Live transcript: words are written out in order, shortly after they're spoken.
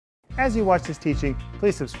As you watch this teaching,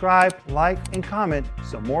 please subscribe, like, and comment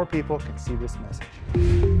so more people can see this message.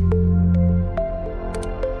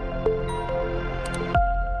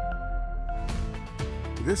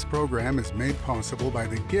 This program is made possible by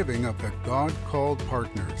the giving of the God-called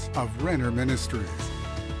partners of Renner Ministries.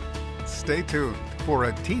 Stay tuned for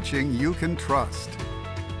a teaching you can trust,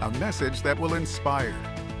 a message that will inspire,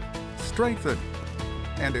 strengthen,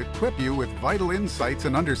 and equip you with vital insights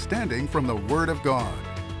and understanding from the Word of God.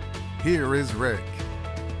 Here is Rick.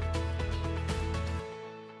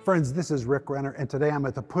 Friends, this is Rick Renner, and today I'm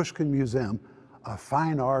at the Pushkin Museum of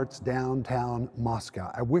Fine Arts, downtown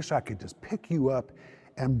Moscow. I wish I could just pick you up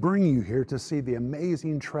and bring you here to see the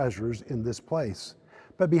amazing treasures in this place.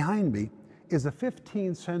 But behind me is a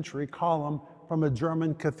 15th century column from a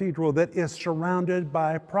German cathedral that is surrounded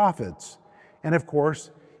by prophets. And of course,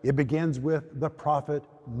 it begins with the prophet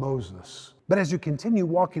Moses. But as you continue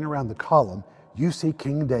walking around the column, you see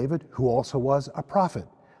King David, who also was a prophet.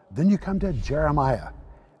 Then you come to Jeremiah.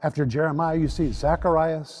 After Jeremiah, you see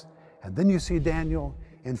Zacharias, and then you see Daniel,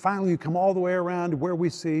 and finally you come all the way around to where we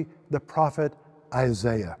see the prophet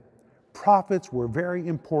Isaiah. Prophets were very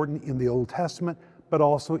important in the Old Testament, but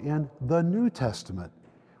also in the New Testament.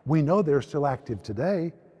 We know they're still active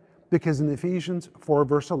today because in Ephesians 4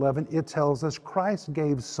 verse 11, it tells us Christ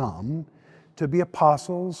gave some to be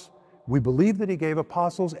apostles. We believe that he gave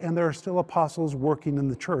apostles, and there are still apostles working in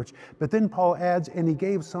the church. But then Paul adds, and he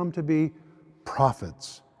gave some to be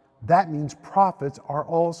prophets. That means prophets are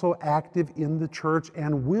also active in the church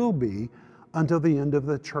and will be until the end of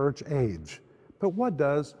the church age. But what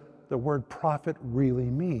does the word prophet really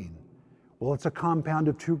mean? Well, it's a compound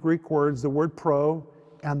of two Greek words, the word pro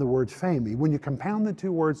and the word phemi. When you compound the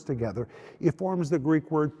two words together, it forms the Greek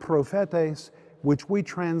word prophetes, which we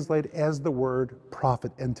translate as the word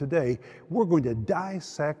prophet. And today, we're going to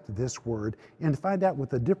dissect this word and find out what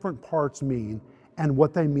the different parts mean and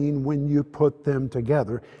what they mean when you put them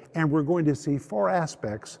together. And we're going to see four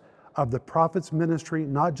aspects of the prophet's ministry,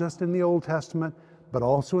 not just in the Old Testament, but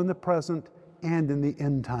also in the present and in the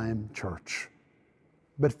end time church.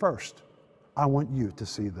 But first, I want you to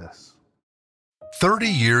see this. 30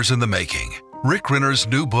 years in the making. Rick Renner's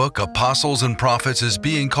new book, Apostles and Prophets, is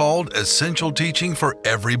being called Essential Teaching for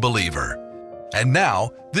Every Believer. And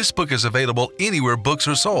now, this book is available anywhere books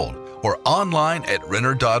are sold or online at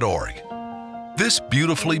renner.org. This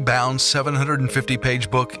beautifully bound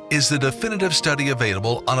 750-page book is the definitive study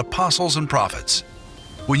available on apostles and prophets.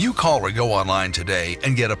 When you call or go online today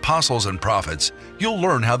and get Apostles and Prophets, you'll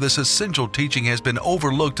learn how this essential teaching has been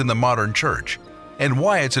overlooked in the modern church and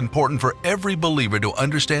why it's important for every believer to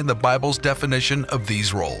understand the Bible's definition of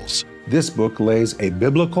these roles. This book lays a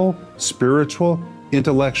biblical, spiritual,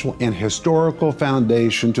 intellectual, and historical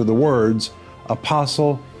foundation to the words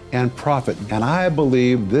apostle and prophet. And I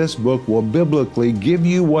believe this book will biblically give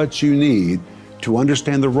you what you need to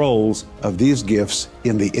understand the roles of these gifts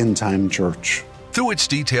in the end-time church. Through its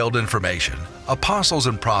detailed information, Apostles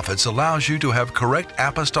and Prophets allows you to have correct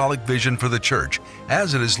apostolic vision for the church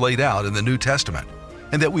as it is laid out in the New Testament,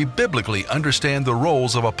 and that we biblically understand the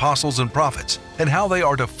roles of apostles and prophets and how they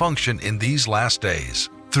are to function in these last days.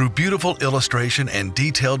 Through beautiful illustration and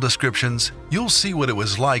detailed descriptions, you'll see what it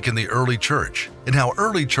was like in the early church and how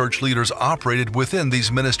early church leaders operated within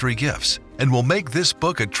these ministry gifts, and will make this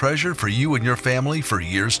book a treasure for you and your family for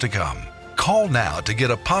years to come. Call now to get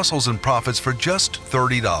Apostles and Prophets for just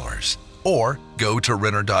 $30, or go to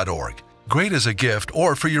renner.org. Great as a gift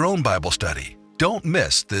or for your own Bible study. Don't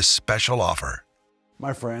miss this special offer.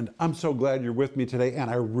 My friend, I'm so glad you're with me today, and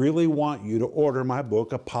I really want you to order my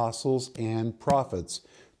book, Apostles and Prophets.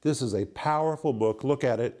 This is a powerful book. Look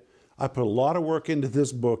at it. I put a lot of work into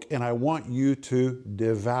this book, and I want you to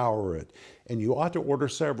devour it. And you ought to order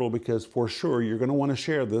several, because for sure you're going to want to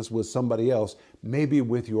share this with somebody else, maybe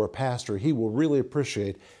with your pastor. He will really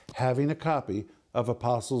appreciate having a copy of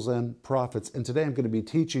Apostles and Prophets. And today I'm going to be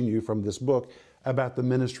teaching you from this book about the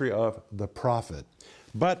ministry of the prophet.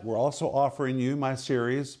 But we're also offering you my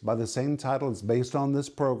series by the same title. It's based on this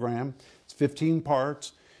program. It's 15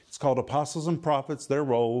 parts. It's called Apostles and Prophets, Their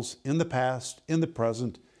Roles in the Past, in the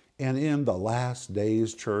Present, and in the Last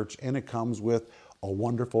Days Church. And it comes with a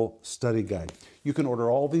wonderful study guide. You can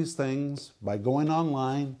order all these things by going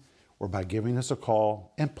online or by giving us a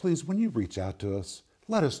call. And please, when you reach out to us,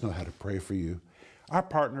 let us know how to pray for you. Our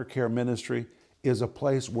Partner Care Ministry is a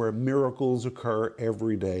place where miracles occur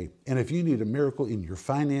every day. And if you need a miracle in your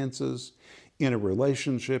finances, in a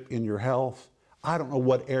relationship, in your health, I don't know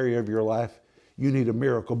what area of your life you need a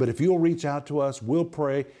miracle, but if you'll reach out to us, we'll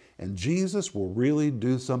pray, and Jesus will really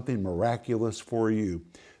do something miraculous for you.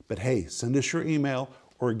 But hey, send us your email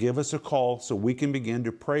or give us a call so we can begin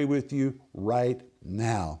to pray with you right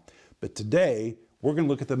now. But today, we're going to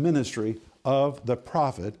look at the ministry of the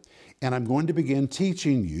prophet, and I'm going to begin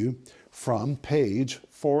teaching you from page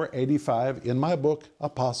 485 in my book,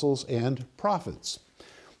 Apostles and Prophets.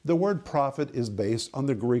 The word prophet is based on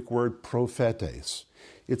the Greek word prophetes.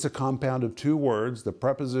 It's a compound of two words, the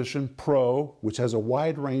preposition pro, which has a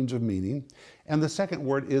wide range of meaning, and the second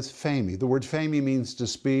word is phemi. The word phemi means to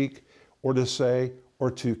speak or to say or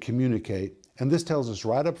to communicate. And this tells us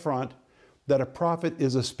right up front that a prophet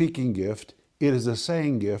is a speaking gift, it is a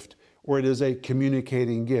saying gift, or it is a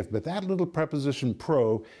communicating gift. But that little preposition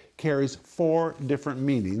pro carries four different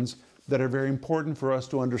meanings that are very important for us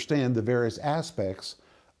to understand the various aspects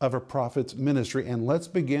of a prophet's ministry. And let's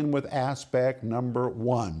begin with aspect number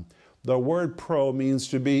one. The word pro means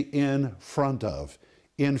to be in front of,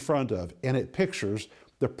 and it pictures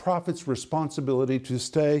the prophet's responsibility to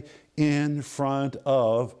stay in front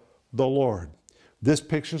of the Lord. This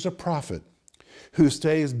pictures a prophet who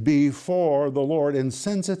stays before the Lord and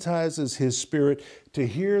sensitizes his spirit to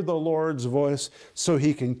hear the Lord's voice so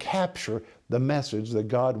he can capture the message that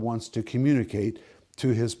God wants to communicate to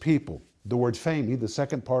his people. The word phemi, the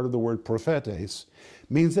second part of the word prophetes,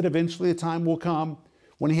 means that eventually a time will come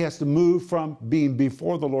when he has to move from being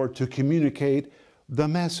before the Lord to communicate the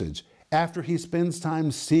message. After he spends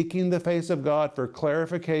time seeking the face of God for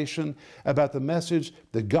clarification about the message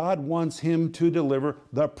that God wants him to deliver,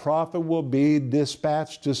 the prophet will be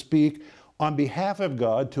dispatched to speak on behalf of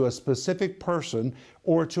God to a specific person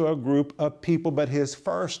or to a group of people. But his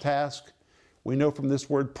first task, we know from this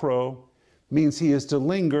word pro, means he is to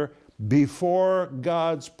linger before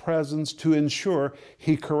God's presence to ensure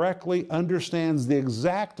he correctly understands the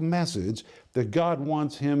exact message that God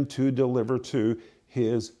wants him to deliver to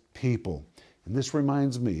his people. And this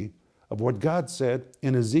reminds me of what God said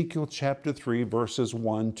in Ezekiel chapter 3, verses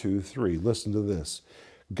 1 to 3. Listen to this.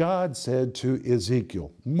 God said to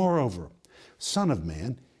Ezekiel, "Moreover, Son of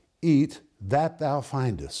man, eat that thou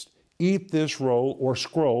findest. Eat this roll or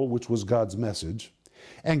scroll," which was God's message,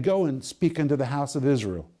 "and go and speak unto the house of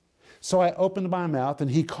Israel. So I opened my mouth, and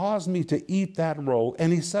he caused me to eat that roll.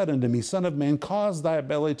 And he said unto me, Son of man, cause thy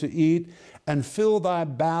belly to eat, and fill thy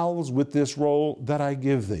bowels with this roll that I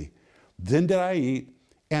give thee. Then did I eat,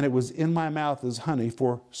 and it was in my mouth as honey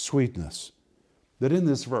for sweetness." That in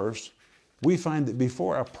this verse, we find that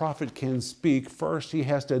before a prophet can speak, first he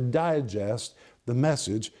has to digest the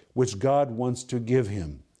message which God wants to give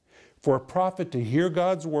him. For a prophet to hear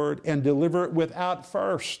God's word and deliver it without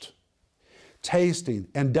first tasting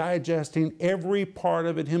and digesting every part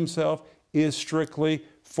of it himself is strictly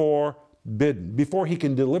forbidden. Before he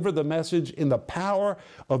can deliver the message in the power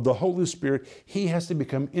of the Holy Spirit, he has to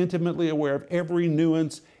become intimately aware of every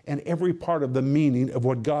nuance and every part of the meaning of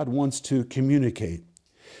what God wants to communicate.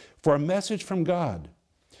 For a message from God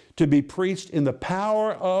to be preached in the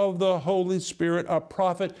power of the Holy Spirit, a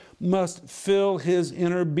prophet must fill his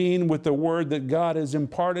inner being with the word that God has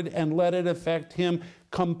imparted and let it affect him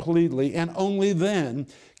completely. And only then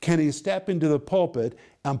can he step into the pulpit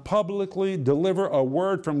and publicly deliver a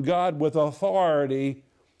word from God with authority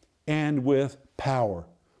and with power.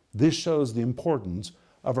 This shows the importance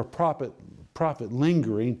of a prophet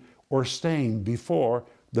lingering or staying before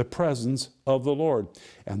the presence of the Lord.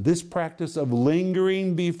 And this practice of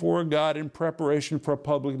lingering before God in preparation for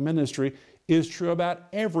public ministry is true about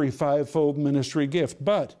every fivefold ministry gift.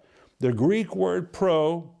 But the Greek word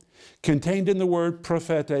pro, contained in the word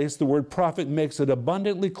prophetes, the word prophet, makes it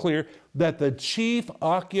abundantly clear that the chief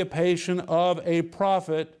occupation of a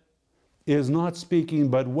prophet is not speaking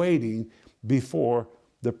but waiting before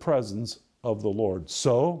the presence of the Lord.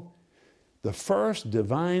 So, the first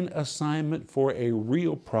divine assignment for a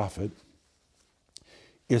real prophet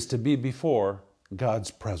is to be before God's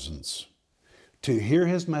presence, to hear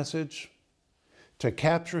his message, to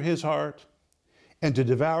capture his heart, and to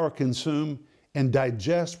devour, consume, and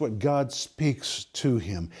digest what God speaks to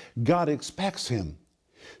him. God expects him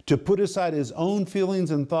to put aside his own feelings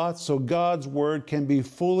and thoughts so God's word can be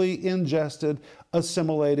fully ingested,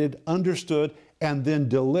 assimilated, understood, and then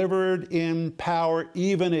delivered in power.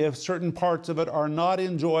 Even if certain parts of it are not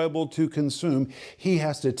enjoyable to consume, he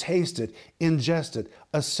has to taste it, ingest it,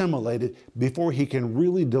 assimilate it before he can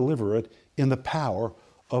really deliver it in the power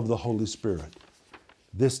of the Holy Spirit.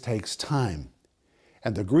 This takes time.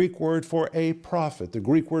 And the Greek word for a prophet, the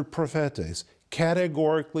Greek word prophetes,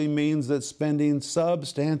 categorically means that spending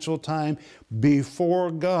substantial time before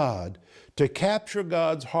God to capture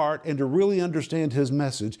God's heart and to really understand his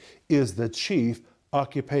message is the chief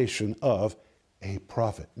occupation of a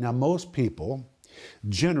prophet. Now, most people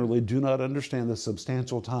generally do not understand the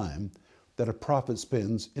substantial time that a prophet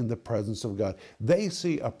spends in the presence of God. They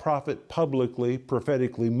see a prophet publicly,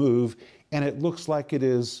 prophetically move, and it looks like it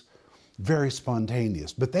is very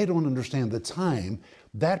spontaneous, but they don't understand the time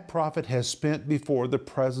that prophet has spent before the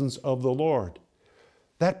presence of the Lord.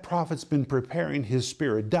 That prophet's been preparing his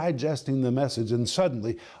spirit, digesting the message, and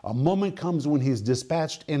suddenly a moment comes when he's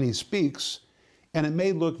dispatched and he speaks, and it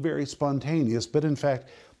may look very spontaneous, but in fact,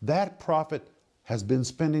 that prophet has been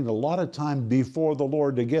spending a lot of time before the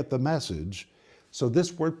Lord to get the message. So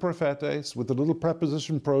this word prophetes, with the little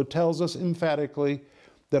preposition pro, tells us emphatically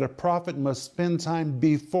that a prophet must spend time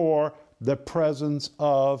before the presence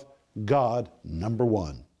of God, number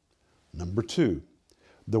one. Number two,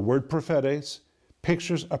 the word prophetes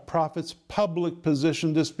pictures a prophet's public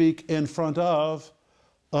position to speak in front of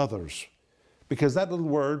others. Because that little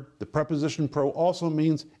word, the preposition pro, also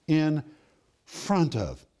means in front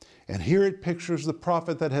of. And here it pictures the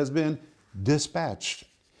prophet that has been dispatched.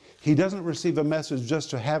 He doesn't receive a message just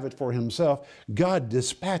to have it for himself. God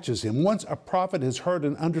dispatches him. Once a prophet has heard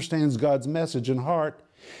and understands God's message in heart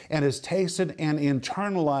and has tasted and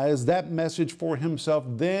internalized that message for himself,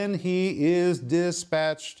 then he is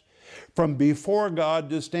dispatched from before God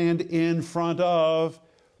to stand in front of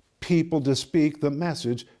people to speak the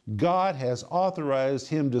message. God has authorized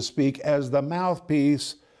him to speak as the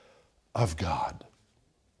mouthpiece of God.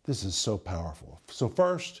 This is so powerful. So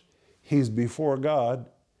first, he's before God,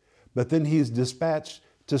 but then he's dispatched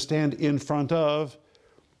to stand in front of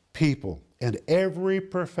people. And every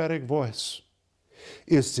prophetic voice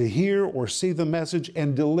is to hear or see the message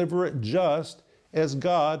and deliver it just as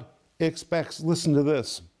God expects. Listen to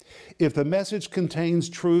this. If the message contains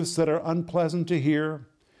truths that are unpleasant to hear,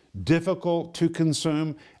 difficult to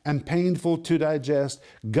consume, and painful to digest,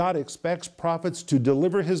 God expects prophets to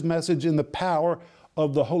deliver his message in the power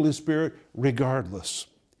of the Holy Spirit regardless.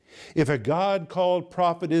 If a God-called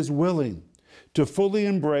prophet is willing to fully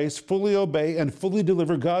embrace, fully obey, and fully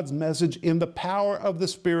deliver God's message in the power of the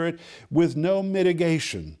Spirit with no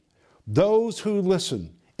mitigation, those who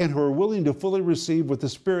listen and who are willing to fully receive what the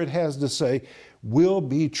Spirit has to say will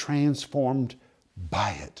be transformed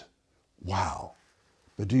by it. Wow.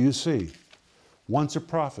 But do you see, once a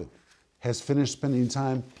prophet has finished spending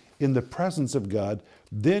time in the presence of God,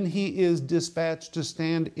 then he is dispatched to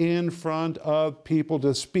stand in front of people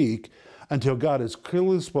to speak until God has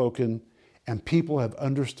clearly spoken and people have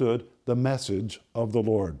understood the message of the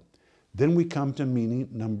Lord. Then we come to meaning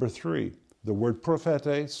number three. The word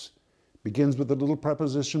prophetes begins with the little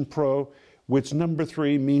preposition pro, which number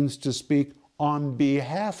three means to speak on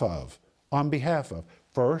behalf of. On behalf of.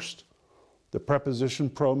 First, the preposition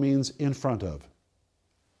pro means in front of.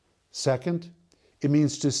 Second, it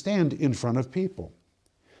means to stand in front of people.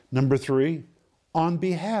 Number three, on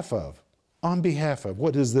behalf of. On behalf of.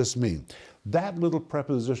 What does this mean? That little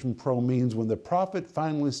preposition pro means when the prophet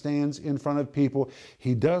finally stands in front of people,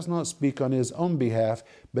 he does not speak on his own behalf,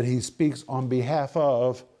 but he speaks on behalf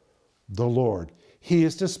of the Lord. He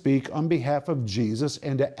is to speak on behalf of Jesus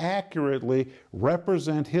and to accurately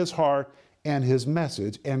represent his heart and his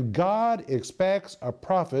message. And God expects a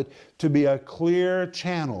prophet to be a clear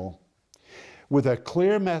channel with a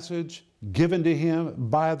clear message given to him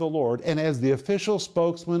by the Lord. And as the official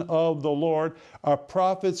spokesman of the Lord, a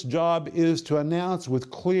prophet's job is to announce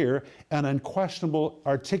with clear and unquestionable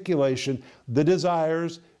articulation the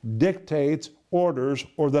desires, dictates, orders,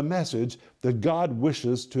 or the message that God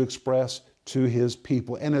wishes to express to his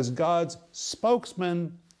people. And as God's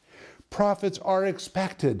spokesman, prophets are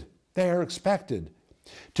expected, they are expected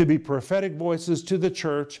to be prophetic voices to the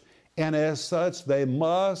church, and as such, they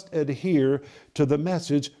must adhere to the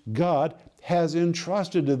message God has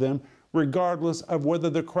entrusted to them, regardless of whether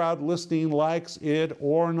the crowd listening likes it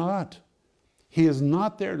or not. He is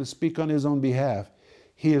not there to speak on his own behalf.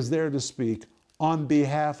 He is there to speak on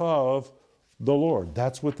behalf of the Lord.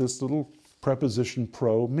 That's what this little preposition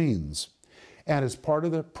pro means. And as part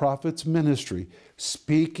of the prophet's ministry,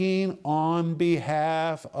 speaking on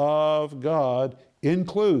behalf of God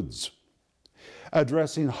includes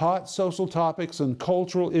addressing hot social topics and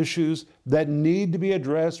cultural issues that need to be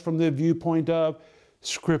addressed from the viewpoint of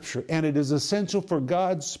Scripture. And it is essential for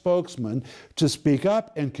God's spokesman to speak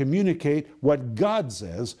up and communicate what God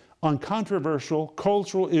says on controversial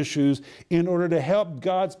cultural issues in order to help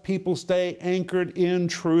God's people stay anchored in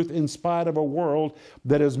truth in spite of a world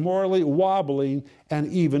that is morally wobbling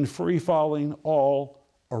and even free-falling all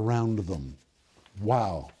around them.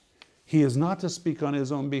 Wow. He is not to speak on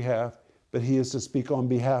his own behalf, but he is to speak on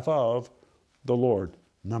behalf of the Lord.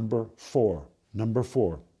 Number four.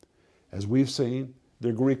 As we've seen,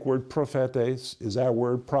 the Greek word prophetes is our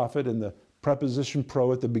word prophet, and the preposition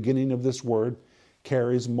pro at the beginning of this word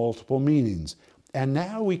carries multiple meanings. And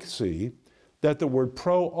now we see that the word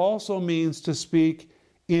pro also means to speak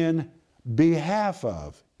in behalf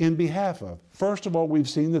of. In behalf of. First of all, we've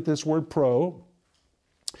seen that this word pro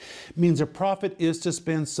means a prophet is to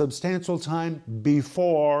spend substantial time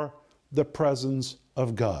before the presence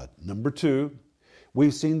of God. Number two,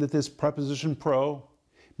 we've seen that this preposition pro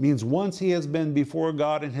means once he has been before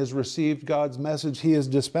God and has received God's message, he is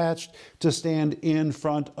dispatched to stand in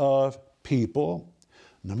front of people.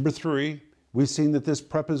 Number three, we've seen that this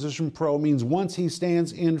preposition pro means once he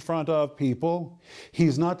stands in front of people,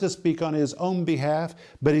 he's not to speak on his own behalf,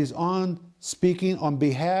 but he's speaking on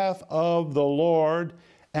behalf of the Lord.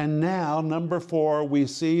 And now, number four, we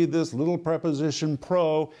see this little preposition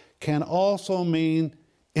pro can also mean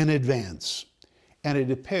in advance. And it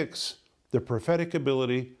depicts the prophetic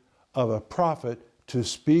ability of a prophet to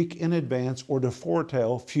speak in advance or to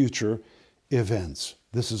foretell future events.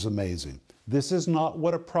 This is amazing. This is not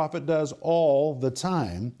what a prophet does all the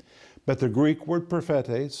time, but the Greek word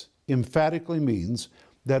prophetes emphatically means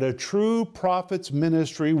that a true prophet's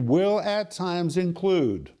ministry will at times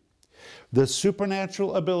include the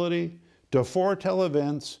supernatural ability to foretell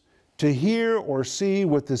events, to hear or see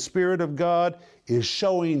what the Spirit of God is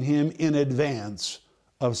showing him in advance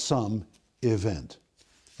of some event.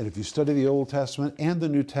 And if you study the Old Testament and the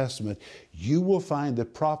New Testament, you will find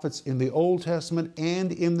that prophets in the Old Testament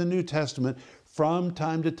and in the New Testament from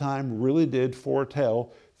time to time really did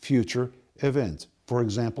foretell future events. For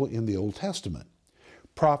example, in the Old Testament,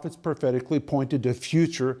 prophets prophetically pointed to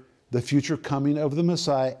the future coming of the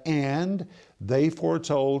Messiah, and they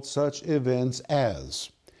foretold such events as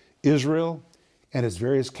Israel and its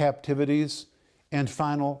various captivities and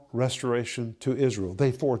final restoration to Israel.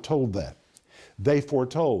 They foretold that. They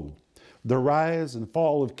foretold the rise and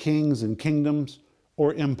fall of kings and kingdoms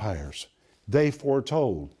or empires. They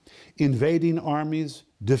foretold invading armies,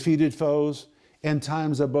 defeated foes, and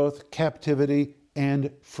times of both captivity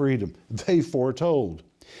and freedom. They foretold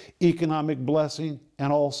economic blessing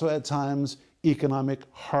and also at times economic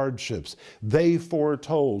hardships. They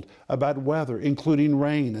foretold about weather, including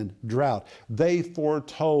rain and drought. They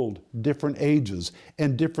foretold different ages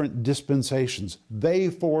and different dispensations. They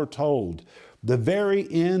foretold the very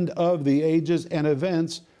end of the ages and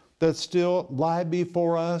events that still lie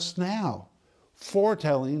before us now.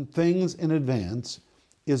 Foretelling things in advance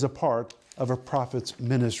is a part of a prophet's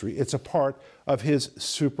ministry. It's a part of his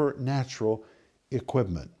supernatural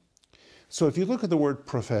equipment. So if you look at the word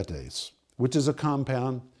prophetes, which is a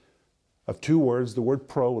compound of two words, the word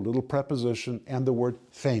pro, a little preposition, and the word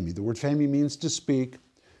phemi. The word phemi means to speak,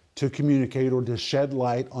 to communicate, or to shed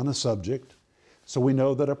light on a subject. So we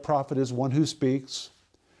know that a prophet is one who speaks.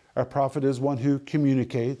 A prophet is one who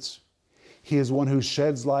communicates. He is one who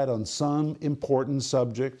sheds light on some important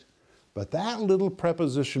subject. But that little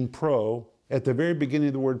preposition pro at the very beginning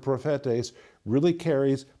of the word prophetes really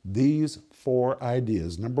carries these four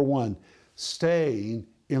ideas. Number one, staying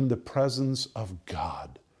in the presence of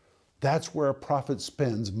God. That's where a prophet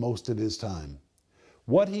spends most of his time.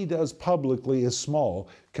 What he does publicly is small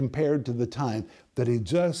compared to the time that he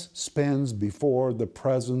just spends before the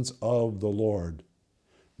presence of the Lord.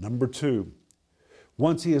 Number two,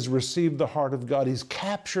 once he has received the heart of God, he's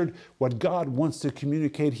captured what God wants to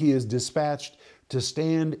communicate, he is dispatched to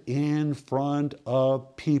stand in front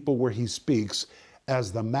of people where he speaks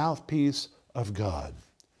as the mouthpiece of God.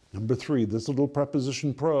 Number three, this little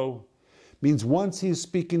preposition pro means once he's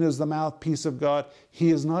speaking as the mouthpiece of God, he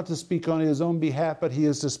is not to speak on his own behalf, but he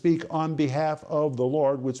is to speak on behalf of the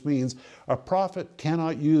Lord, which means a prophet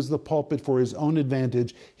cannot use the pulpit for his own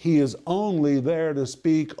advantage. He is only there to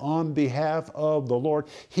speak on behalf of the Lord.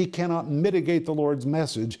 He cannot mitigate the Lord's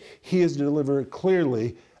message. He is to deliver it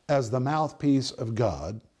clearly as the mouthpiece of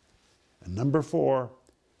God. And number four,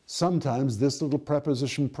 sometimes this little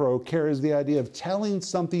preposition pro carries the idea of telling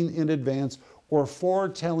something in advance or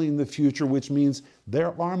foretelling the future, which means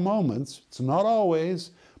there are moments, it's not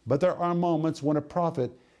always, but there are moments when a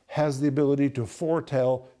prophet has the ability to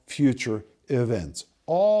foretell future events.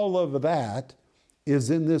 All of that is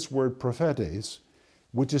in this word prophetes,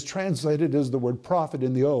 which is translated as the word prophet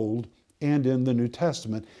in the Old and in the New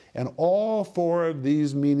Testament. And all four of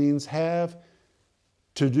these meanings have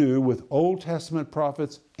to do with Old Testament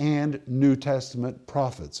prophets and New Testament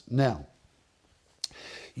prophets. Now,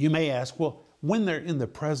 you may ask, well, when they're in the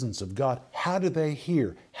presence of God, how do they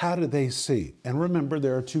hear? How do they see? And remember,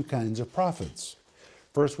 there are two kinds of prophets.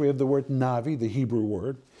 First, we have the word navi, the Hebrew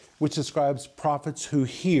word, which describes prophets who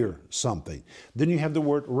hear something. Then you have the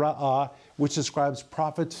word ra'ah, which describes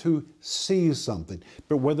prophets who see something.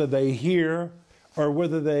 But whether they hear or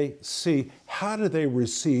whether they see, how do they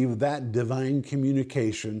receive that divine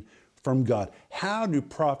communication from God? How do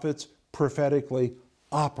prophets prophetically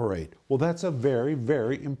operate? Well, that's a very,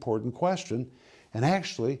 very important question. And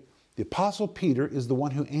actually, the Apostle Peter is the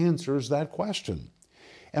one who answers that question.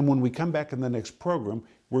 And when we come back in the next program,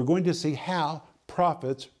 we're going to see how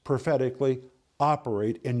prophets prophetically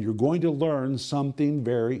operate, and you're going to learn something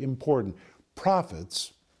very important.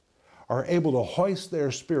 Prophets are able to hoist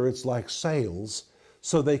their spirits like sails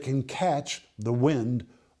so they can catch the wind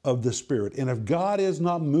of the Spirit. And if God is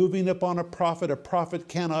not moving upon a prophet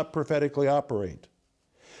cannot prophetically operate.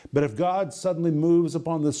 But if God suddenly moves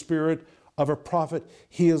upon the spirit of a prophet,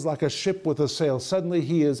 he is like a ship with a sail. Suddenly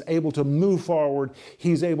he is able to move forward.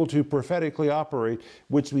 He's able to prophetically operate,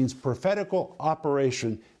 which means prophetical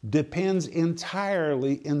operation depends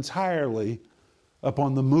entirely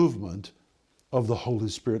upon the movement of the Holy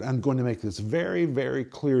Spirit. I'm going to make this very, very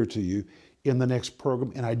clear to you in the next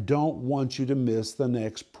program, and I don't want you to miss the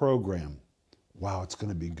next program. Wow, it's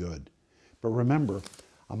going to be good. But remember,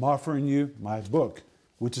 I'm offering you my book,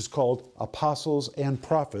 which is called Apostles and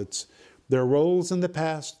Prophets, Their Roles in the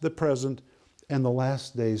Past, the Present, and the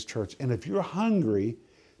Last Days Church. And if you're hungry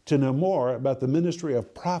to know more about the ministry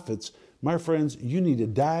of prophets, my friends, you need to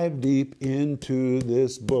dive deep into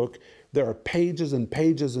this book. There are pages and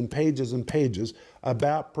pages and pages and pages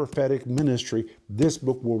about prophetic ministry. This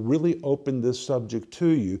book will really open this subject to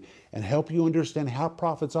you and help you understand how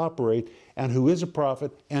prophets operate and who is a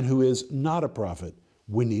prophet and who is not a prophet.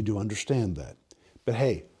 We need to understand that. But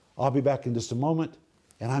hey, I'll be back in just a moment,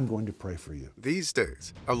 and I'm going to pray for you. These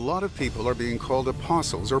days, a lot of people are being called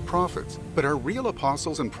apostles or prophets. But are real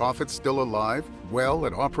apostles and prophets still alive, well,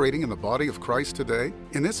 and operating in the body of Christ today?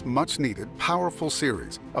 In this much-needed, powerful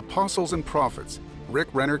series, Apostles and Prophets, Rick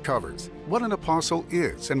Renner covers what an apostle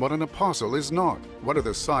is and what an apostle is not. What are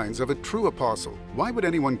the signs of a true apostle? Why would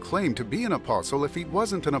anyone claim to be an apostle if he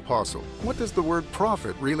wasn't an apostle? What does the word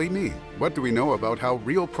prophet really mean? What do we know about how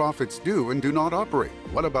real prophets do and do not operate?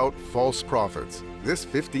 What about false prophets? This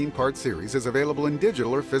 15-part series is available in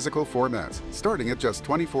digital or physical formats, starting at just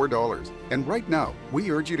 $24. And right now,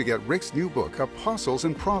 we urge you to get Rick's new book, Apostles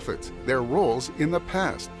and Prophets, Their Roles in the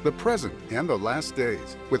Past, the Present, and the Last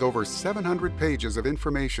Days, with over 700 pages of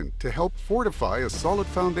information to help fortify a solid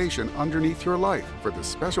foundation underneath your life for the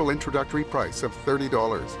special introductory price of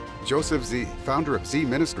 $30. Joseph Z., founder of Z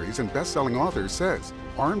Ministries and best-selling author, says,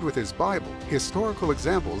 armed with his Bible, historical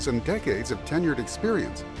examples, and decades of tenured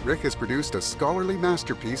experience, Rick has produced a scholarly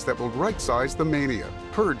masterpiece that will right-size the mania,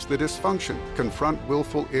 purge the dysfunction, confront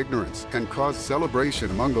willful ignorance, and cause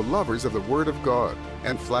celebration among the lovers of the Word of God.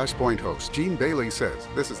 And Flashpoint host Gene Bailey says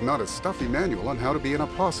this is not a stuffy manual on how to be an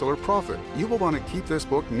apostle or prophet. You will want to keep this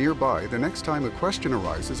book nearby the next time a question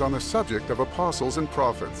arises on the subject of apostles and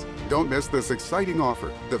prophets. Don't miss this exciting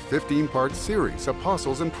offer, the 15-part series,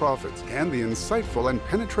 Apostles and Prophets, and the insightful and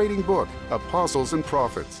penetrating book, Apostles and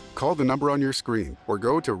Prophets. Call the number on your screen or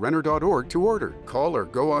go to Renner.org to order. Call or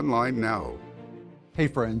go online now. Hey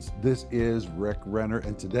friends, this is Rick Renner,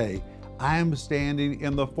 and today I'm standing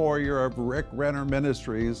in the foyer of Rick Renner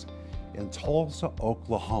Ministries in Tulsa,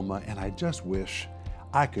 Oklahoma, and I just wish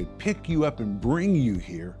I could pick you up and bring you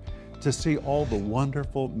here to see all the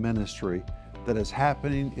wonderful ministry that is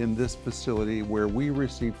happening in this facility where we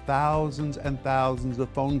receive thousands and thousands of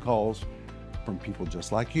phone calls from people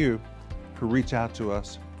just like you who reach out to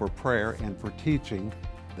us for prayer and for teaching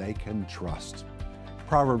they can trust.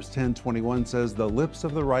 Proverbs 10:21 says, "The lips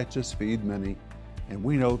of the righteous feed many." And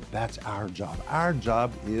we know that's our job. Our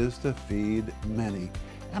job is to feed many.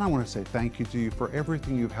 And I want to say thank you to you for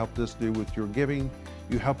everything you've helped us do with your giving.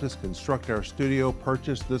 You helped us construct our studio,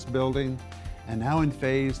 purchase this building. And now in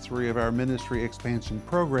phase 3 of our ministry expansion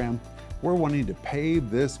program, we're wanting to pay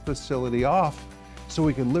this facility off so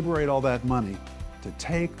we can liberate all that money to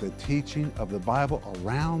take the teaching of the Bible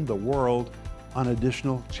around the world on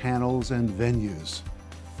additional channels and venues.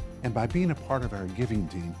 And by being a part of our giving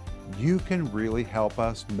team, you can really help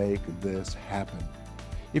us make this happen.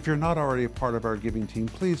 If you're not already a part of our giving team,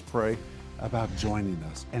 please pray about joining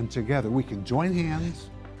us. And together we can join hands,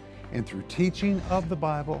 and through teaching of the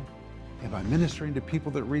Bible, and by ministering to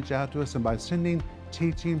people that reach out to us, and by sending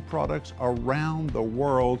teaching products around the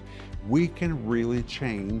world, we can really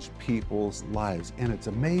change people's lives. And it's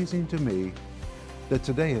amazing to me that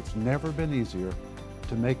today it's never been easier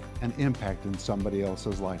to make an impact in somebody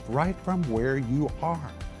else's life, right from where you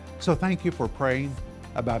are. So thank you for praying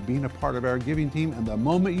about being a part of our giving team. And the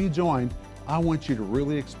moment you join, I want you to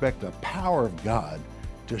really expect the power of God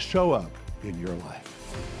to show up in your life.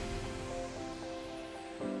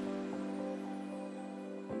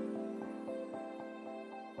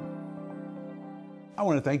 I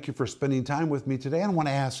want to thank you for spending time with me today. And I want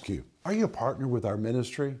to ask you, are you a partner with our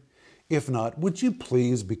ministry? If not, would you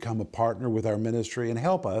please become a partner with our ministry and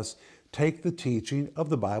help us take the teaching of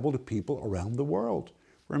the Bible to people around the world?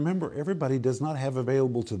 Remember, everybody does not have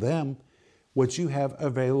available to them what you have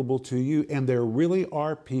available to you. And there really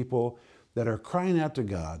are people that are crying out to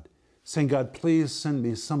God, saying, God, please send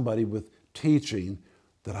me somebody with teaching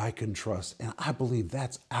that I can trust. And I believe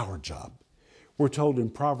that's our job. We're told in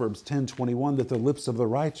Proverbs 10:21 that the lips of the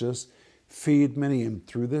righteous feed many. And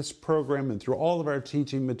through this program and through all of our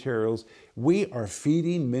teaching materials, we are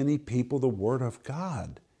feeding many people the Word of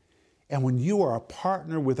God. And when you are a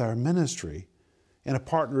partner with our ministry, and a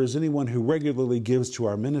partner is anyone who regularly gives to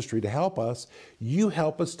our ministry to help us, you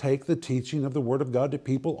help us take the teaching of the Word of God to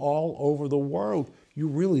people all over the world. You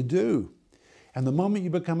really do. And the moment you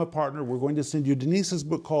become a partner, we're going to send you Denise's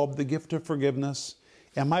book called The Gift of Forgiveness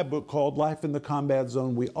and my book called Life in the Combat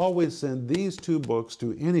Zone. We always send these two books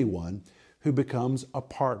to anyone who becomes a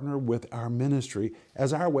partner with our ministry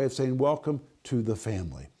as our way of saying welcome to the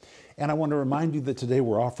family. And I want to remind you that today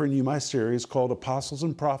we're offering you my series called Apostles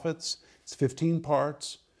and Prophets. It's 15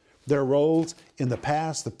 parts. Their roles in the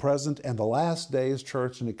past, the present, and the last days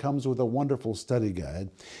church, and it comes with a wonderful study guide.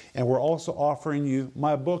 And we're also offering you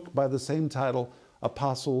my book by the same title,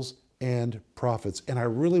 Apostles and Prophets. And I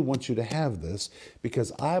really want you to have this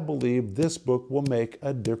because I believe this book will make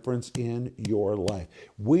a difference in your life.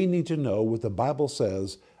 We need to know what the Bible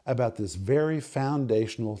says about this very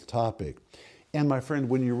foundational topic. And my friend,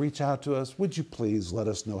 when you reach out to us, would you please let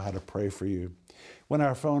us know how to pray for you? When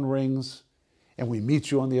our phone rings and we meet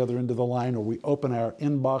you on the other end of the line, or we open our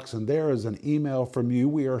inbox and there is an email from you,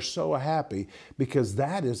 we are so happy because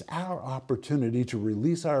that is our opportunity to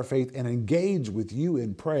release our faith and engage with you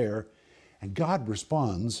in prayer. And God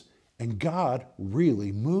responds and God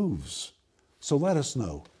really moves. So let us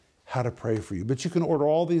know how to pray for you. But you can order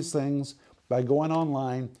all these things by going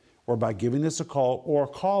online or by giving us a call, or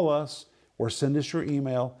call us or send us your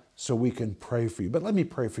email so we can pray for you. But let me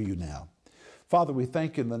pray for you now. Father, we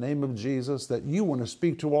thank you in the name of Jesus that you want to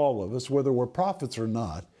speak to all of us, whether we're prophets or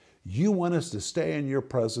not. You want us to stay in your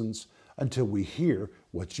presence until we hear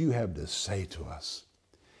what you have to say to us.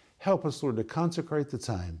 Help us, Lord, to consecrate the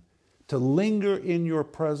time, to linger in your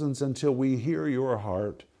presence until we hear your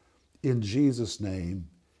heart. In Jesus' name,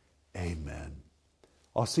 amen.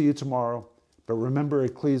 I'll see you tomorrow, but remember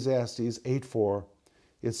Ecclesiastes 8:4.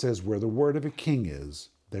 It says, where the word of a king is,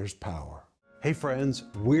 there's power. Hey friends,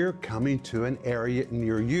 we're coming to an area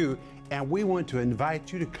near you, and we want to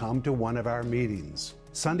invite you to come to one of our meetings.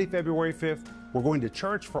 Sunday, February 5th, we're going to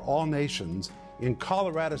Church for All Nations in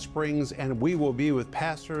Colorado Springs, and we will be with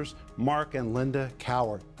Pastors Mark and Linda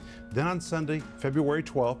Cowart. Then on Sunday, February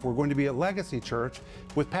 12th, we're going to be at Legacy Church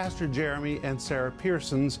with Pastor Jeremy and Sarah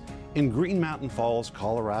Pearsons in Green Mountain Falls,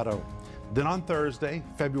 Colorado. Then on Thursday,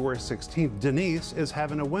 February 16th, Denise is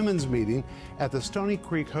having a women's meeting at the Stony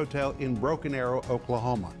Creek Hotel in Broken Arrow,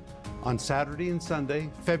 Oklahoma. On Saturday and Sunday,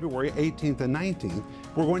 February 18th and 19th,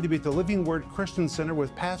 we're going to be at the Living Word Christian Center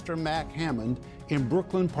with Pastor Mac Hammond in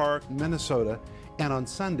Brooklyn Park, Minnesota. And on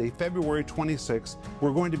Sunday, February 26th,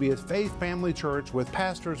 we're going to be at Faith Family Church with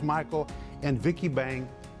Pastors Michael and Vicki Bang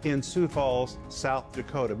in Sioux Falls, South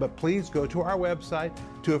Dakota. But please go to our website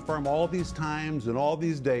to affirm all these times and all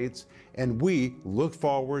these dates, and we look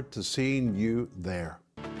forward to seeing you there.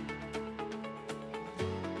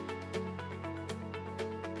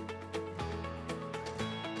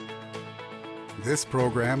 This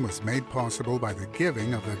program was made possible by the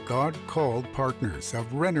giving of the God-called partners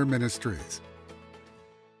of Renner Ministries.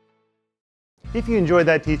 If you enjoyed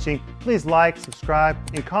that teaching, please like, subscribe,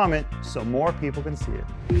 and comment so more people can see it.